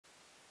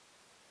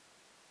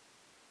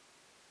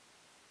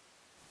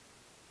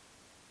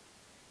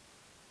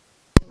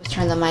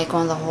turn the mic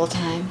on the whole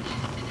time.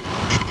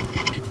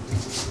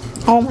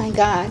 Oh my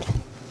god.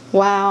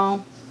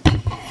 Wow.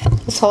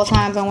 This whole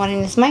time I've been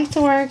wanting this mic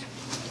to work.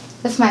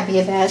 This might be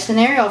a bad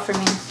scenario for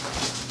me.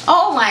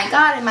 Oh my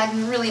god, it might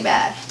be really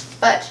bad.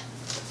 But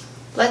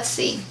let's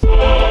see.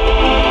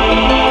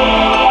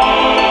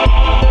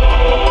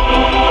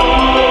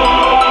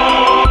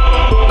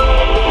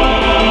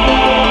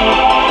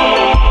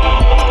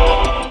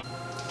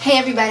 Hey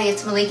everybody,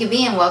 it's Malika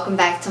B and welcome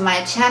back to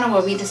my channel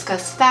where we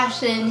discuss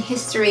fashion,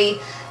 history,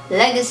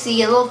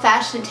 legacy, a little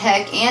fashion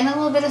tech, and a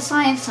little bit of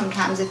science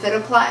sometimes if it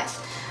applies.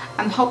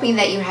 I'm hoping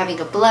that you're having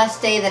a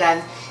blessed day, that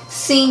I'm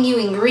seeing you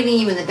and greeting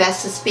you in the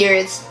best of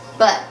spirits.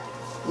 But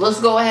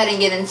let's go ahead and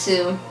get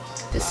into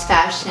this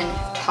fashion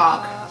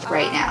talk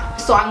right now.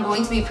 So I'm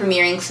going to be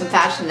premiering some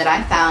fashion that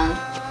I found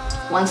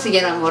once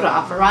again on Moda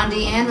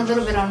Operandi and a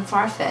little bit on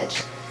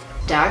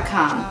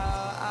Farfetch.com.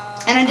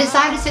 And I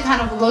decided to kind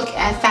of look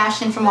at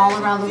fashion from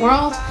all around the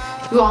world.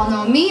 You all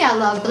know me, I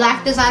love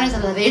black designers, I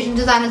love Asian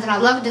designers, and I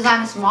love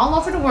designers from all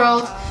over the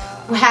world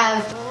who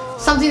have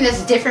something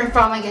that's different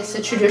from, I guess,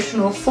 the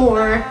traditional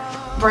four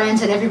brands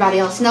that everybody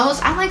else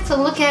knows. I like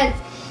to look at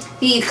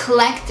the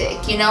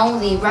eclectic, you know,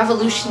 the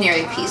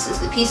revolutionary pieces,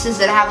 the pieces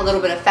that have a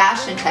little bit of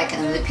fashion tech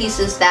in them, the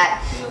pieces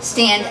that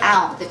stand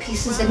out, the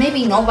pieces that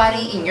maybe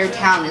nobody in your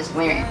town is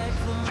wearing,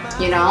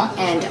 you know.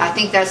 And I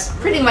think that's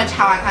pretty much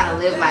how I kind of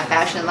live my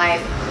fashion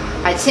life.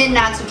 I tend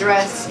not to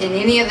dress in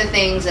any of the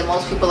things that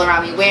most people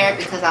around me wear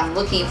because I'm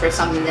looking for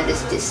something that is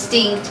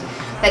distinct,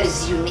 that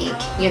is unique,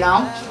 you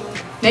know?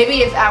 Maybe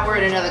if I were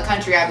in another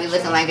country, I'd be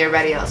looking like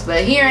everybody else.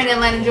 But here in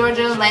Atlanta,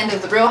 Georgia, land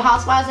of the Real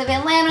Housewives of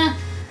Atlanta,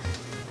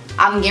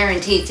 I'm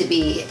guaranteed to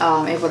be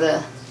able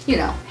to, you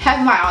know,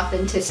 have my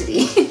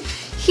authenticity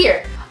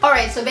here.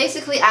 Alright, so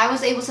basically I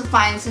was able to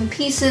find some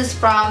pieces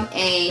from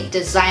a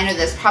designer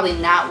that's probably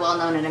not well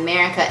known in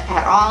America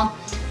at all.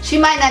 She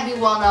might not be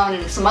well known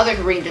in some other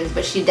regions,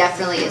 but she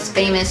definitely is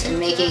famous and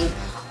making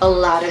a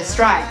lot of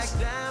strides.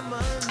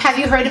 Have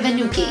you heard of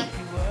Anouki?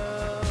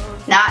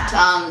 Not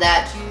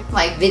that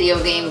like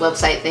video game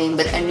website thing,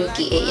 but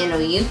Anouki,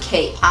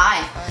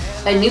 A-N-O-U-K-I.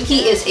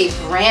 Anouki is a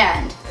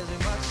brand.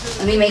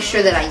 Let me make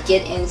sure that I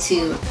get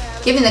into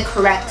giving the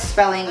correct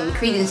spelling and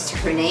credence to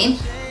her name.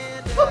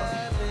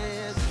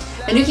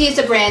 Anouki is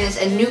a brand. It's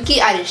Anouki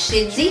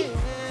Adeshidze.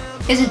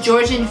 Is a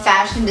Georgian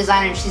fashion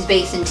designer and she's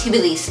based in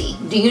Tbilisi.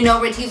 Do you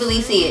know where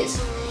Tbilisi is?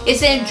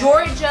 It's in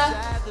Georgia,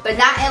 but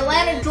not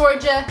Atlanta,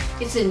 Georgia.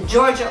 It's in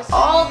Georgia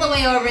all the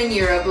way over in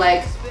Europe,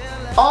 like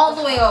all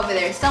the way over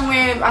there.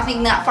 Somewhere, I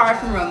think not far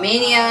from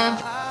Romania.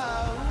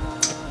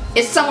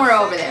 It's somewhere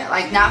over there,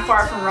 like not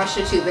far from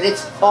Russia too, but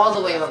it's all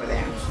the way over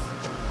there.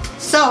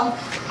 So,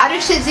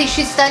 Adeshidze,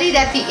 she studied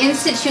at the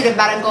Institute of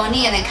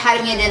Baragoni and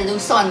Accademia del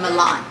Lusso in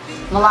Milan.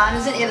 Milan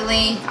is in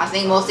Italy. I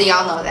think most of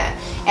y'all know that.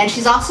 And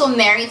she's also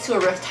married to a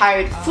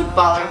retired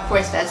footballer. Of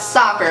course, that's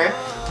soccer.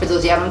 For those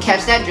of y'all don't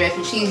catch that drift.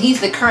 And he's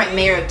the current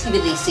mayor of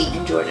Tbilisi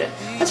in Georgia.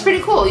 That's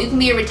pretty cool. You can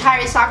be a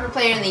retired soccer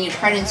player and then you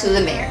turn into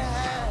the mayor.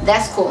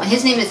 That's cool. And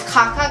his name is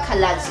Kaka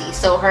Kaladze.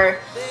 So her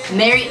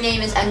married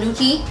name is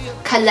Anouki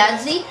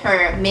Kaladze.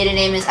 Her maiden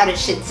name is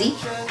Adeshidze.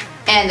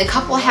 And the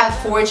couple have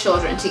 4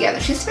 children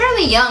together. She's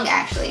fairly young,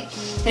 actually.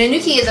 And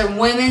Anouki is a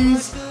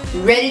women's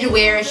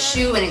ready-to-wear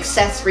shoe and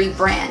accessory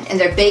brand, and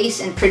they're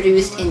based and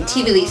produced in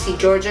Tbilisi,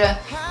 Georgia.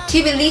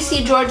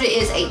 Tbilisi, Georgia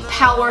is a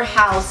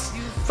powerhouse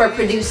for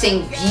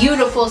producing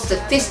beautiful,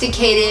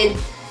 sophisticated,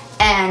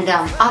 and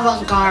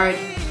avant-garde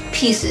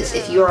pieces.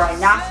 If you are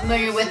not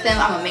familiar with them,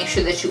 I'm going to make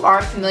sure that you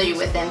are familiar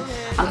with them.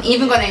 I'm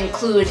even going to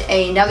include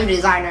another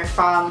designer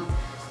from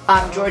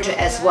Georgia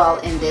as well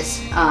in this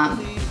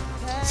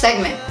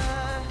segment.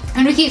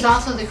 Anouki is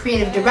also the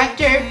creative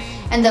director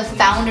and the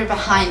founder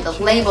behind the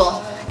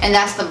label, and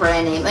that's the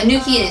brand name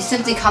Anouki, and it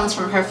simply comes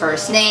from her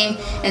first name,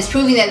 and it's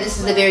proving that this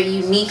is a very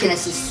unique and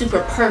it's a super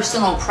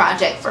personal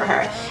project for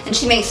her. And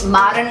she makes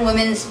modern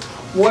women's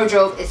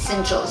wardrobe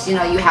essentials. You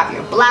know, you have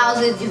your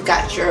blouses, you've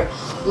got your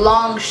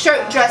long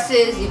shirt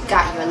dresses, you've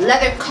got your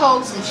leather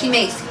coats, and she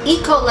makes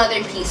eco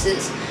leather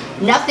pieces.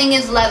 Nothing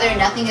is leather,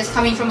 nothing is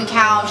coming from a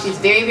cow. She's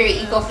very, very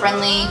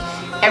eco-friendly.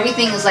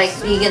 Everything is like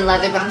vegan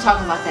leather, but I'm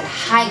talking about that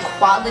high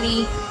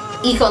quality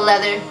eco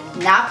leather,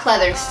 not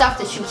pleather, stuff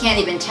that you can't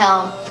even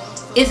tell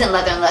isn't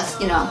leather unless,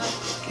 you know,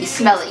 you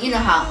smell it. You know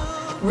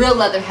how real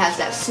leather has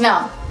that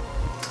smell.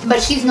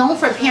 But she's known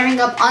for pairing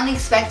up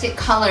unexpected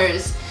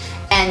colors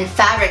and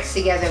fabrics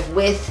together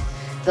with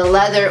the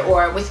leather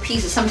or with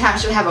pieces.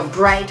 Sometimes she'll have a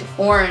bright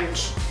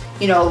orange,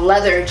 you know,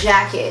 leather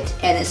jacket,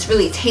 and it's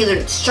really tailored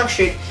and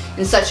structured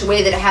in such a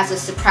way that it has a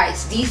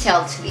surprise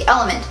detail to the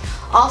element.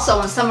 Also,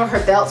 on some of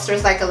her belts,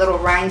 there's like a little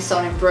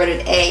rhinestone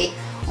embroidered A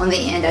on the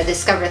end. I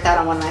discovered that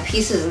on one of my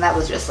pieces, and that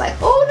was just like,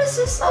 oh, this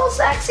is so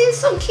sexy, it's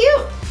so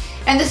cute.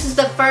 And this is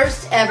the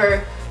first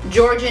ever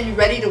Georgian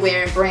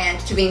ready-to-wear brand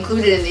to be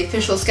included in the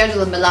official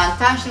schedule of Milan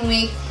Fashion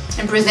Week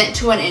and present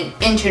to an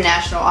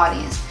international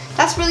audience.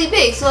 That's really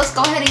big, so let's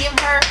go ahead and give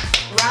her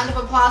a round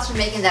of applause for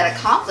making that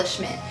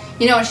accomplishment.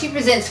 You know, and she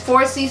presents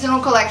 4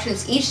 seasonal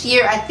collections each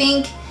year. I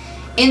think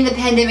in the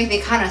pandemic they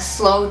kind of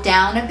slowed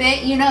down a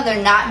bit. You know,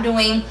 they're not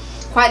doing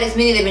quite as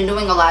many. They've been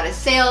doing a lot of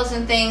sales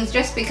and things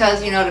just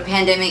because, you know, the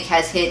pandemic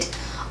has hit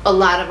a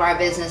lot of our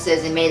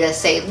businesses and made us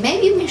say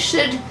maybe we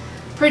should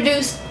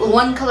produce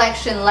one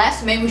collection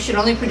less, maybe we should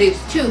only produce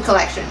 2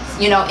 collections,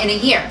 you know, in a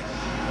year.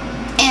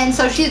 And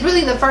so she's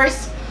really the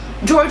first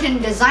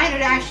Georgian designer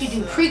to actually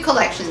do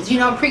pre-collections. You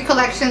know,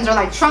 pre-collections are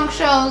like trunk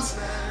shows,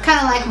 kind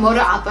of like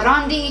moda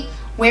operandi,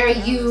 where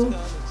you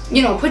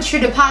know, put your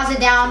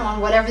deposit down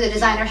on whatever the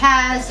designer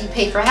has, you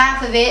pay for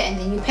half of it, and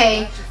then you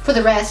pay for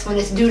the rest when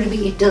it's due to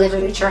be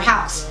delivered at your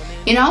house,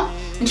 you know?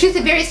 And she's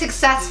a very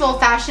successful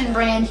fashion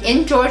brand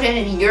in Georgia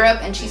and in Europe,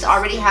 and she's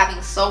already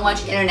having so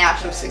much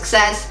international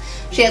success.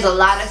 She has a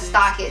lot of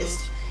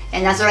stockists,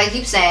 and that's what I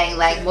keep saying,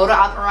 like moda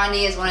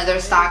operandi is one of their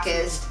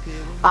stockists,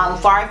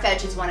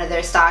 Farfetch is one of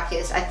their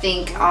stockists, I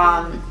think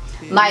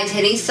My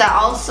Teresa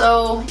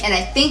also, and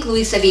I think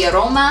Luisa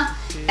Villaroma,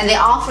 and they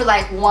offer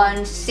like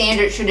one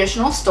standard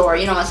traditional store,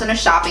 you know, it's in a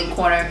shopping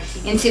corner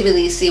in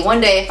Tbilisi. One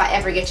day if I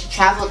ever get to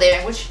travel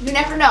there, which you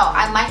never know,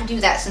 I might do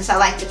that since I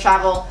like to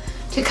travel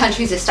to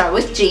countries that start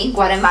with G,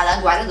 Guatemala,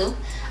 Guadeloupe.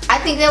 I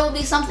think that will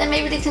be something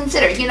maybe to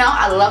consider, you know,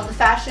 I love the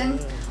fashion.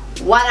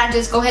 Why not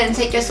just go ahead and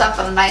take yourself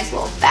on a nice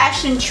little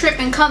fashion trip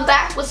and come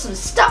back with some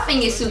stuff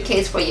in your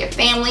suitcase for your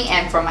family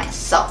and for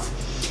myself.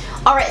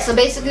 Alright, so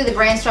basically the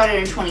brand started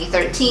in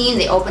 2013.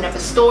 They opened up a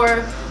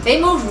store.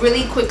 They moved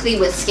really quickly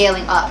with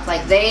scaling up.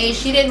 Like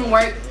she didn't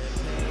work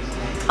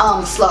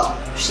slow.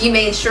 She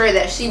made sure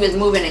that she was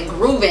moving and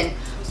grooving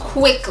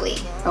quickly,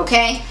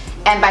 okay?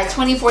 And by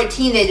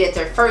 2014 they did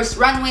their first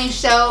runway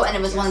show, and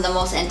it was one of the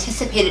most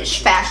anticipated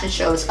fashion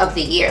shows of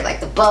the year.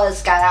 Like the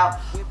buzz got out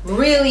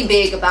really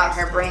big about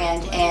her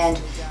brand, and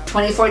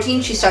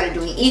 2014 she started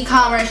doing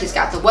e-commerce. She's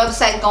got the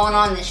website going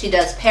on, then she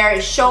does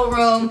Paris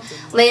showroom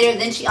later.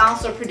 Then she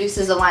also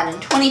produces a line in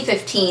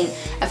 2015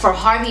 for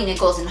Harvey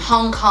Nichols in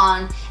Hong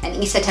Kong and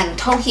Isetan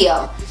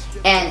Tokyo,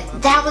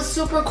 and that was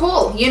super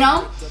cool, you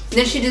know.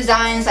 Then she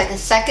designs like a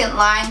second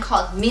line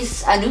called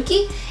Miss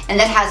Anouki, and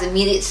that has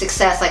immediate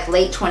success. Like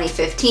late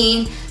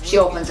 2015 she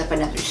opens up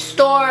another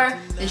store,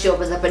 then she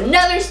opens up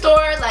another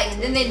store, like,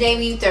 and then they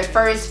debuted their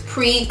first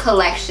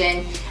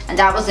pre-collection, and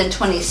that was in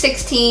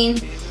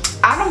 2016.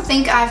 I don't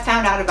think I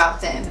found out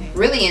about them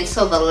really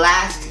until the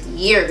last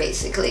year,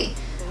 basically,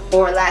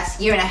 or last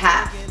year and a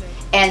half.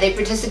 And they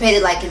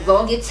participated like in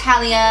Vogue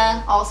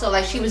Italia, also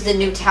like she was the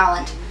new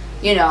talent,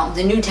 you know,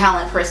 the new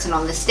talent person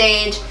on the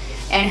stage.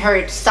 And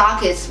her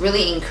stock has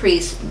really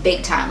increased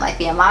big time. Like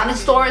the amount of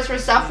stores her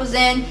stuff was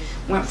in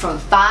went from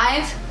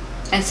 5,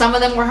 and some of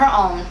them were her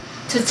own,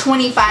 to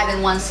 25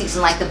 in one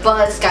season. Like the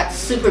buzz got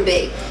super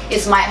big.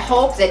 It's my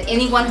hope that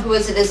anyone who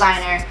is a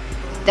designer,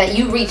 that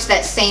you reach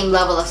that same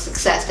level of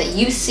success, that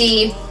you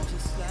see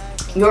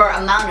your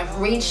amount of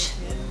reach,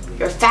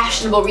 your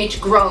fashionable reach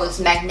grows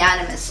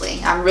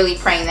magnanimously. I'm really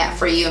praying that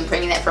for you and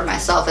praying that for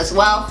myself as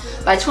well.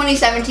 By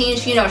 2017,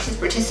 you know, she's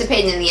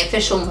participating in the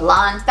official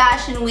Milan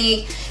Fashion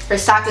Week. Her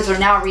stockers are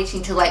now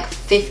reaching to like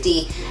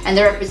 50, and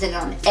they're represented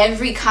on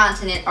every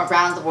continent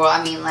around the world.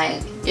 I mean,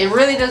 like, it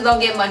really just don't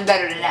get much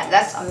better than that.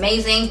 That's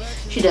amazing.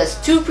 She does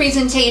 2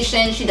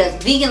 presentations. She does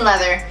vegan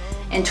leather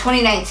in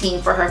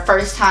 2019 for her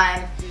first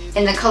time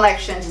in the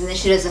collections, and then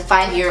she does a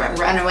 5-year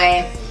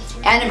Runway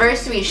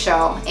anniversary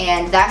show,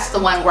 and that's the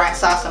one where I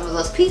saw some of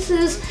those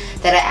pieces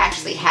that I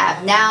actually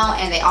have now.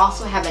 And they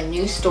also have a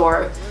new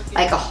store,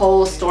 like a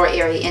whole store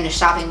area in a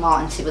shopping mall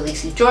in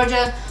Tbilisi,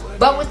 Georgia.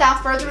 But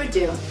without further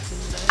ado,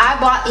 I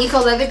bought eco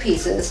leather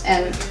pieces,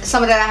 and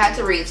some of that I had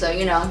to read, so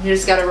you know, you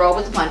just gotta roll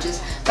with the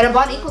punches. But I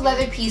bought eco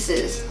leather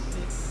pieces,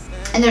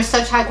 and they're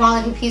such high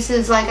quality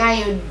pieces. Like, I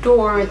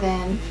adore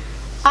them.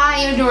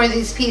 I adore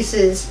these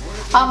pieces.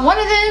 One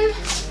of them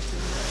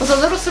was a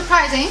little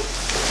surprising.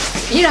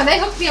 You know, they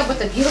hooked me up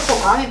with a beautiful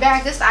garment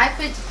bag. This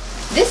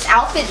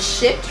outfit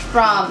shipped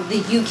from the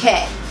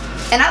UK.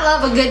 And I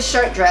love a good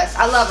shirt dress.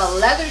 I love a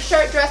leather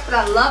shirt dress, but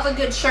I love a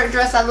good shirt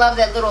dress. I love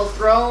that little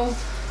throw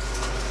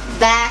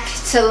back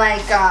to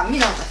like, you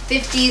know, the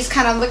 50s.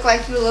 Kind of look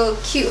like you a little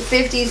cute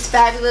 50s,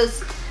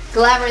 fabulous,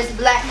 glamorous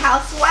black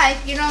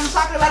housewife. You know what I'm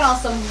talking about? On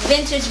some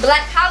vintage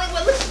black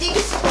Hollywood. Look at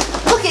these.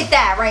 Look at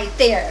that right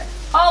there.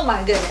 Oh my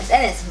goodness.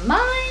 And it's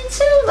mine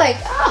too. Like,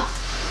 oh,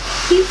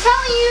 keep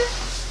telling you.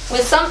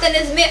 When something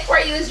is meant for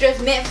you, it's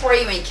just meant for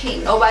you, and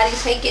can't nobody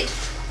take it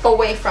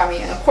away from you.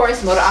 And of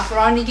course, Moda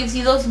Operandi gives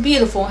you those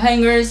beautiful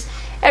hangers.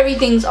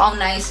 Everything's all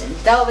nice and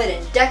velvet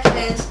and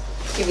decadent.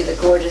 Give you the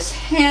gorgeous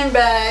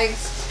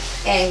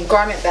handbags and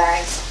garment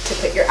bags to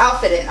put your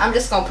outfit in. I'm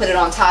just going to put it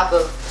on top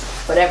of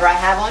whatever I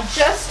have on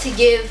just to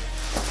give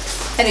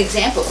an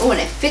example. Oh, and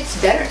it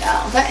fits better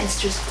now. That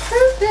is just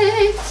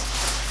perfect.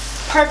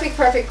 Perfect,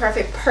 perfect,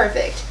 perfect,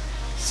 perfect.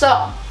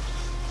 So,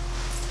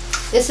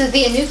 this is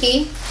the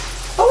Anouki.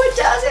 Oh, it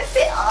doesn't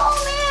fit. Oh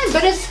man,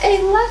 but it's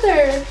a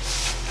leather,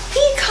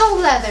 eco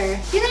leather.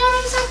 You know what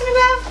I'm talking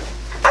about?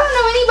 I don't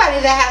know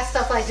anybody that has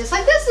stuff like this.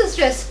 Like, this is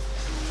just,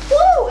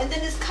 woo! And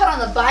then it's cut on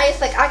the bias.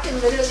 Like, I can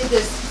literally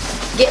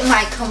just get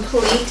my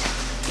complete,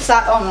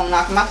 oh no, I'm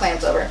knocking my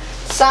plans over.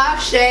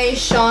 Sachet,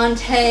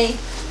 Shantae,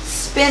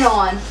 spin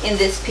on in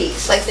this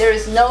piece. Like, there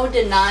is no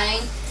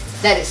denying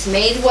that it's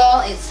made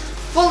well. It's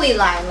fully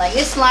lined. Like,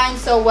 it's lined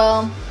so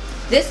well.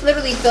 This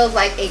literally feels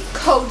like a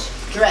coat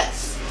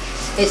dress.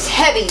 It's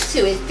heavy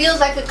too. It feels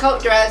like a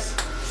coat dress.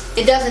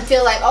 It doesn't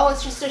feel like, oh,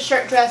 it's just a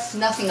shirt dress.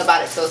 Nothing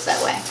about it feels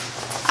that way.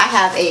 I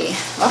have a,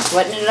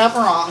 buttoning it up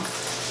wrong,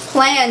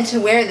 plan to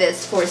wear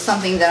this for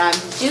something that I'm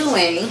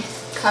doing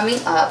coming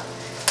up.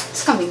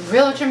 It's gonna be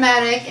real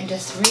dramatic and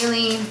just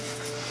really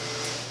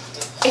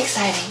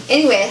exciting.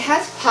 Anyway, it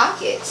has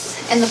pockets,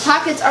 and the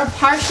pockets are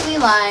partially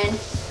lined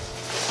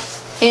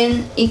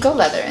in eco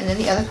leather, and then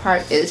the other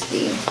part is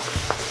the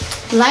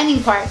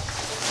lining part.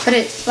 But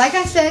it's, like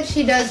I said,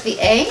 she does the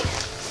A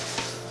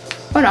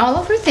on all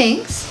of her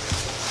things.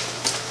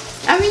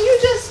 I mean, you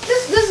just,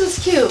 this is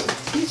cute.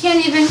 You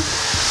can't even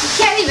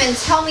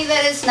tell me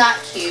that it's not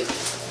cute.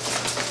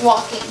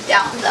 Walking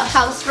down the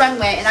house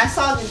runway, and I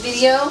saw the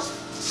video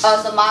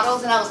of the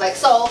models, and I was like,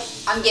 sold,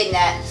 I'm getting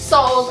that.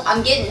 Sold,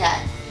 I'm getting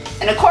that.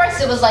 And of course,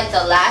 it was like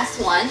the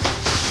last one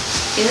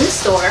in the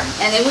store,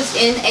 and it was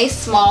in a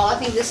small. I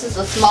think this is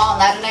a small,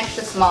 not an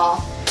extra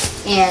small.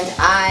 And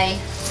I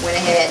went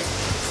ahead,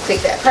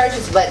 clicked that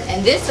purchase button,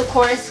 and this, of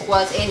course,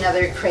 was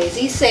another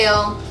crazy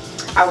sale.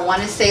 I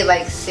want to say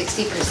like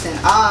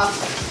 60% off.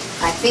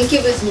 I think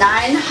it was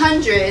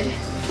 $900.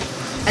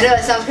 I know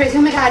that sounds crazy.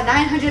 Oh my God,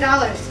 $900,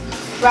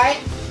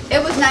 right?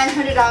 It was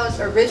 $900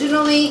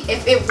 originally.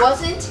 If it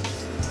wasn't,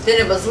 then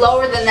it was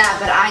lower than that,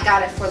 but I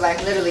got it for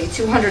like literally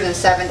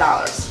 $207.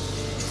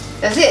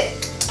 That's it.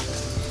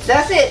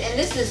 That's it. And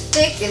this is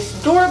thick, it's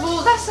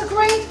durable. That's a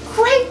great,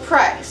 great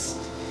price.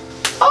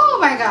 Oh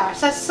my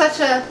gosh, that's such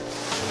a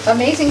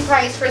amazing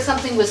price for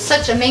something with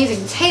such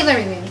amazing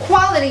tailoring and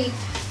quality.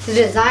 The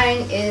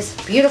design is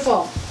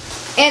beautiful,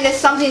 and it's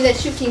something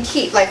that you can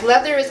keep. Like,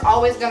 leather is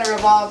always going to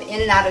revolve in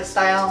and out of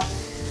style.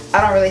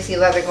 I don't really see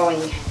leather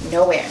going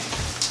nowhere.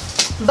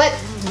 But,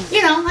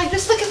 you know, like,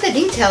 just look at the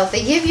details.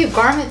 They give you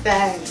garment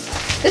bags.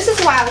 This is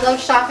why I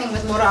love shopping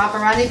with Moda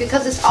Operandi,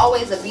 because it's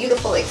always a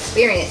beautiful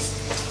experience.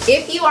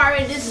 If you are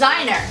a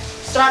designer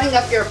starting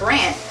up your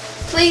brand,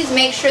 please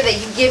make sure that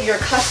you give your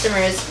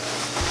customers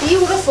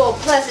beautiful,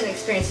 pleasant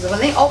experiences. When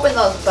they open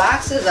those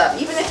boxes up,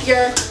 even if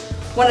you're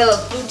one of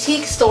those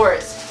boutique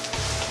stores,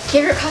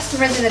 give your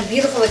customers a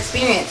beautiful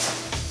experience.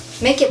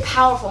 Make it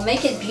powerful,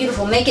 make it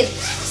beautiful, make it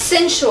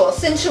sensual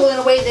in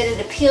a way that it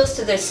appeals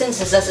to their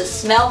senses. Does it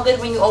smell good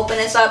when you open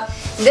this up?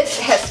 This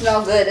has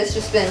smelled good. It's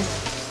just been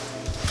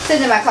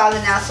sitting in my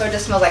closet now, so it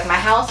just smells like my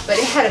house, but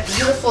it had a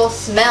beautiful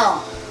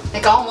smell,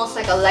 like almost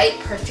like a light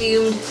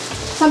perfumed,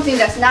 something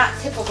that's not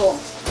typical.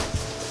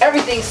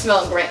 Everything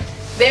smelled great.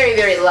 Very,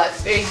 very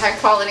luxe, very high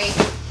quality,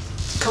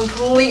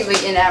 completely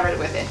enamored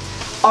with it.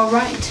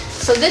 Alright,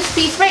 so this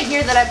piece right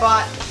here that I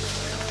bought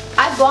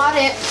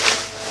it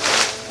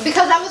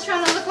because I was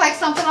trying to look like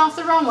something off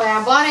the runway. I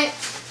bought it,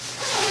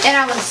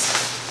 and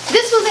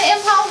this was an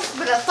impulse,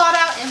 but a thought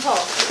out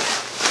impulse.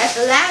 At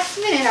the last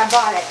minute I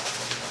bought it.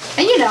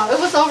 And you know, it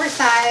was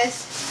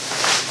oversized.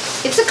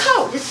 It's a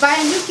coat. It's by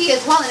Anouki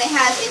as well, and it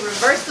has a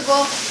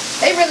reversible.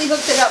 They really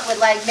hooked it up with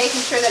like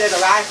making sure that it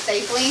arrives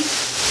safely.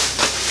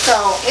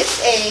 So it's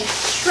a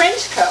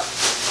trench coat.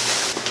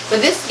 But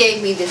this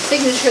gave me the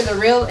signature, the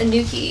real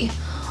Anouki.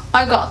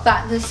 I got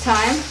that this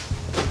time.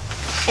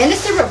 And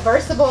it's a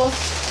reversible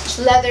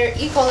leather,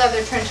 eco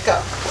leather trench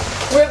coat.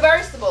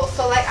 Reversible.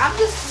 So like, I'm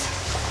just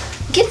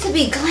get to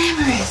be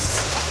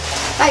glamorous.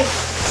 Like,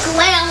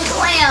 glam.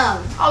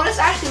 Oh, this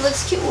actually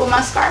looks cute with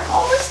my scarf.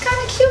 Oh, it's kind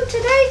of cute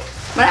today.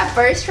 When I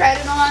first tried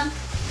it on,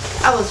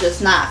 I was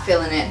just not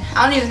feeling it.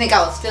 I don't even think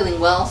I was feeling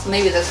well, so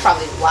maybe that's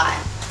probably why.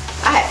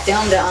 I had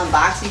filmed an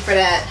unboxing for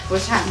that,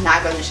 which I'm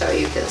not going to show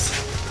you because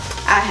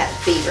I had a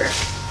fever.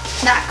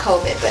 Not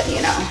COVID, but you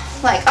know,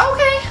 like,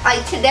 okay,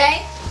 like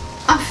today,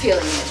 I'm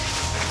feeling it.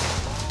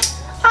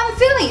 I'm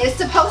feeling it. It's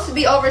supposed to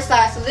be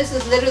oversized, so this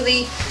is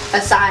literally a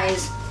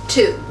size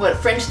 2. What,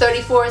 French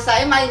 34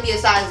 size? It might be a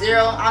size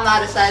 0. I'm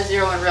not a size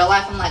 0 in real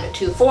life. I'm like a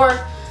 2-4,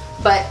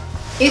 but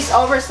it's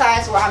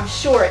oversized where I'm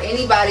sure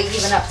anybody,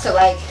 even up to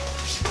like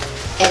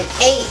an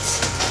 8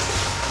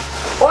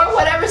 or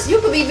whatever, so you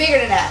could be bigger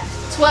than that.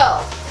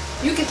 12.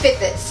 You can fit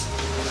this,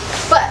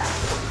 but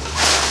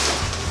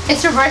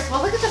it's reversible.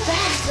 Look at the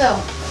back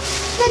though.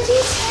 The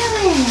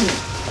detailing.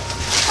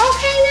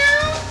 Okay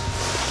now.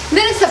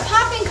 Then it's a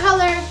popping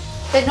color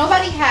that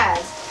nobody has.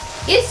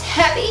 It's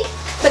heavy,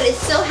 but it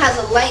still has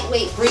a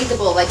lightweight,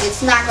 breathable. Like,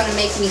 it's not going to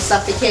make me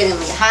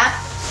suffocatingly hot.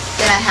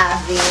 Then I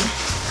have the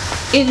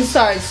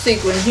inside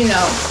sequins, you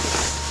know.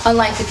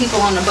 Unlike the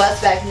people on the bus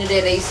back in the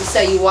day, they used to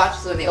sell you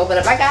watches when they open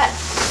up. I got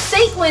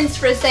sequins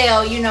for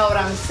sale, you know what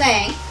I'm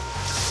saying.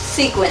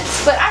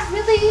 Sequins. But I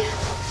really,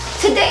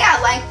 today I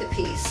like the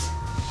piece.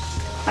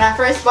 When I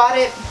first bought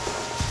it,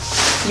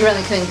 you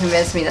really couldn't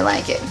convince me to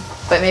like it.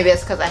 But maybe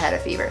it's because I had a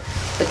fever.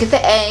 Look at the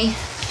A,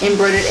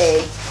 embroidered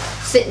A,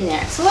 sitting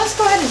there. So let's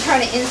go ahead and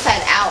turn it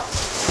inside out.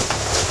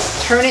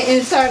 Turn it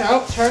inside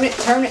out. Turn it.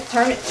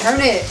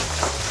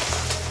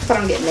 But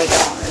I'm getting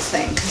naked on this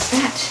thing, because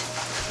that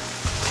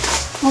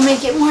will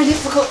make it more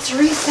difficult to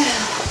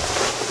resell.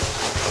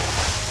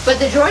 But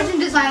the Georgian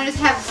designers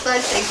have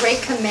such a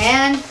great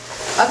command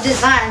of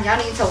design. Y'all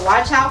need to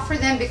watch out for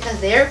them because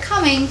they're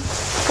coming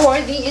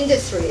for the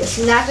industry. It's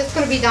not just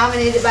going to be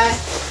dominated by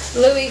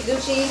Louis,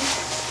 Gucci,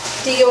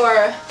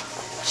 Dior,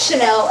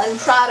 Chanel, and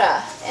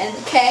Prada. And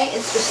okay,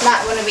 it's just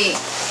not going to be.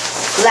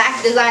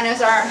 Black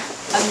designers are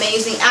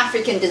amazing.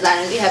 African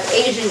designers. You have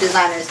Asian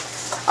designers.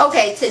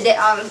 Okay, today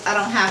I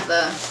don't have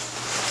the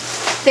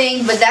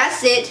thing, but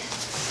that's it.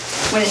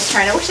 When it's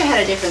turned, I wish I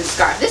had a different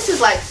scarf. This is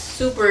like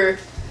super.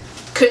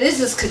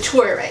 This is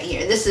couture right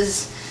here. This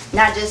is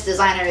not just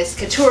designer, it's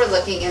couture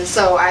looking, and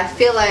so I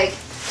feel like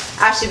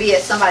I should be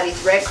at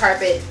somebody's red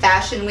carpet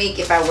fashion week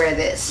if I wear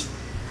this.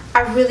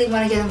 I really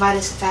want to get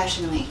invited to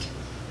fashion week.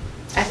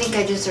 I think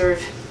I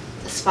deserve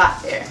a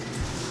spot there.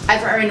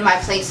 I've earned my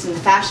place in the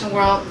fashion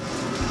world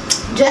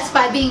just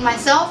by being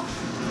myself.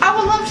 I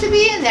would love to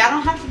be in there. I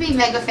don't have to be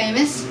mega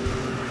famous.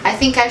 I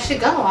think I should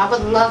go. I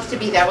would love to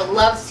be there. I would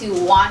love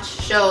to watch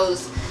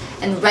shows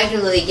and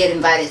regularly get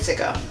invited to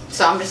go.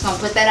 So I'm just going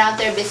to put that out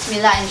there.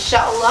 Bismillah,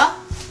 inshallah.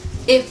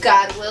 If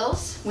God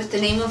wills, with the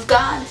name of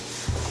God,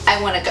 I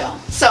want to go.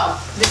 So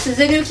this is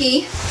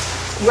Anouki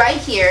right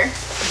here,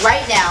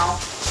 right now,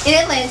 in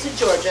Atlanta,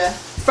 Georgia,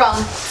 from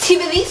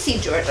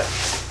Tbilisi, Georgia.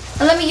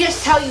 And let me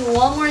just tell you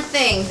one more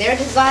thing. Their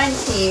design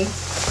team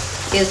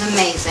is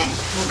amazing,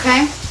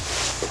 okay?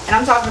 And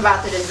I'm talking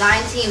about the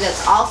design team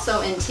that's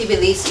also in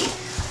Tbilisi.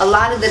 A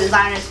lot of the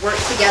designers work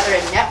together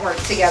and network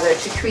together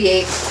to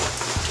create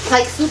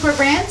like super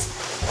brands.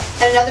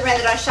 And another brand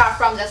that I shop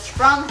from that's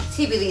from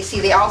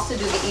Tbilisi, they also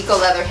do the eco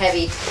leather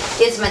heavy,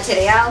 is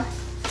Material.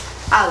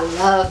 I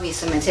love me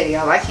some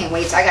Material. I can't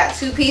wait. I got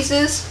 3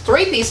 pieces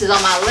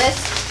on my list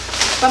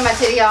from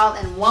Material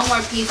and 1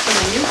 more piece from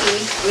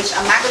Anouki, which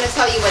I'm not going to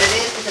tell you what it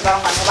is because I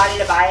don't want nobody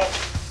to buy it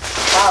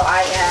while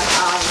I am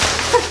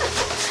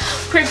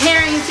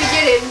preparing to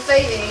get it and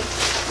saving.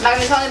 I'm not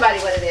going to tell anybody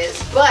what it is,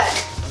 but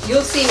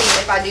you'll see me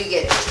if I do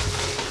get it.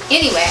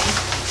 Anyway,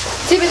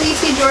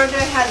 Tbilisi,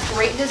 Georgia has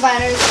great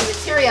designers and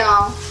Material.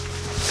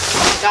 Oh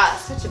my god,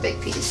 such a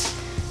big piece.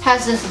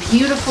 Has this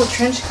beautiful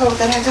trench coat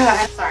that I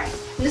got. Sorry.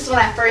 This is when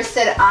I first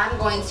said I'm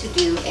going to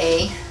do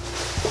a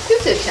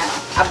YouTube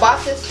channel. I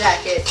bought this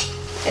jacket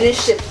and it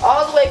shipped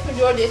all the way from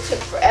Georgia. It took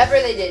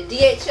forever. They did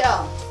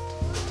DHL.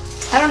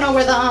 I don't know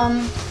where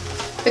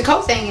the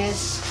coat thing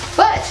is,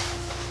 but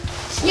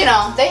you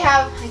know, they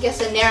have, I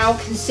guess, a narrow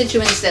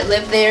constituents that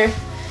live there.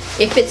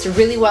 It fits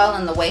really well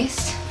in the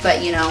waist,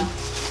 but you know,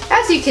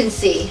 as you can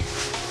see,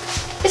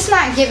 it's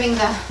not giving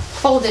the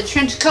folded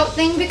trench coat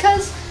thing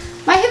because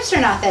my hips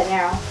are not that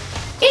narrow.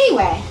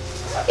 Anyway,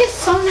 it's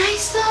so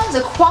nice though.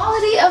 The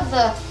quality of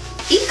the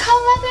eco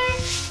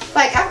leather.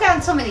 Like, I've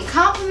gotten so many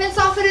compliments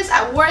off of this.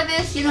 I wore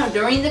this, you know,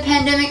 during the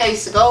pandemic. I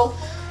used to go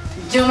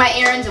do my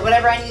errands or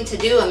whatever I need to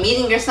do, a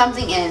meeting or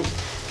something, and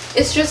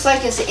it's just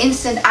like it's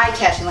instant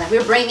eye-catching. Like,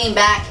 we're bringing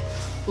back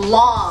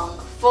long,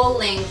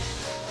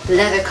 full-length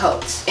leather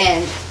coats,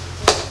 and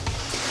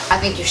I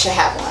think you should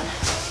have one.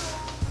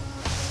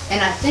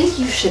 And I think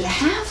you should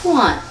have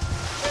one.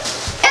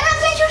 And I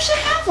think you should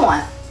have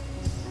one.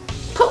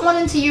 Put one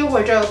into your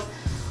wardrobe.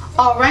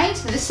 Alright,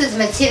 this is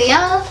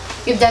Material.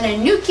 You've done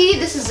Anouki.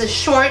 This is a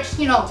short,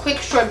 you know, quick,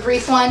 short,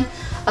 brief one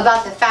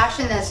about the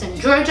fashion that's in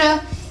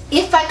Georgia.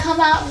 If I come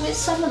out with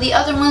some of the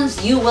other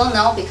ones, you will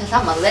know because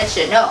I'm going to let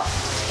you know.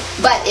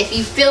 But if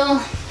you feel,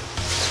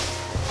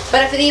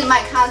 if any of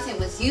my content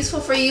was useful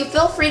for you,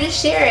 feel free to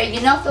share it.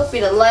 You know, feel free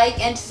to like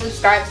and to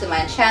subscribe to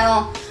my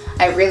channel.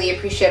 I really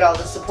appreciate all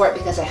the support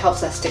because it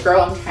helps us to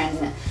grow. I'm trying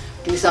to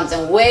do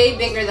something way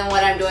bigger than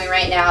what I'm doing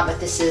right now, but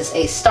this is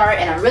a start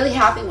and I'm really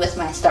happy with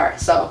my start.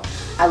 So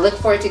I look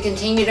forward to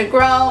continue to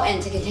grow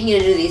and to continue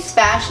to do these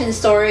fashion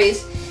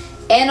stories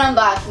and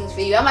unboxings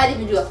for you. I might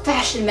even do a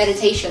fashion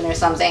meditation or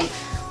something,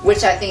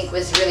 which I think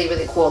was really,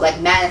 really cool,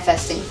 like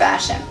manifesting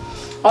fashion.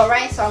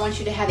 Alright, so I want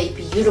you to have a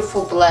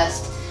beautiful,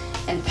 blessed,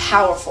 and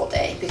powerful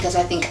day because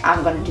I think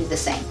I'm going to do the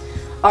same.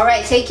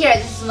 Alright, take care.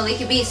 This is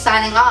Malika B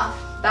signing off.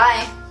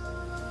 Bye.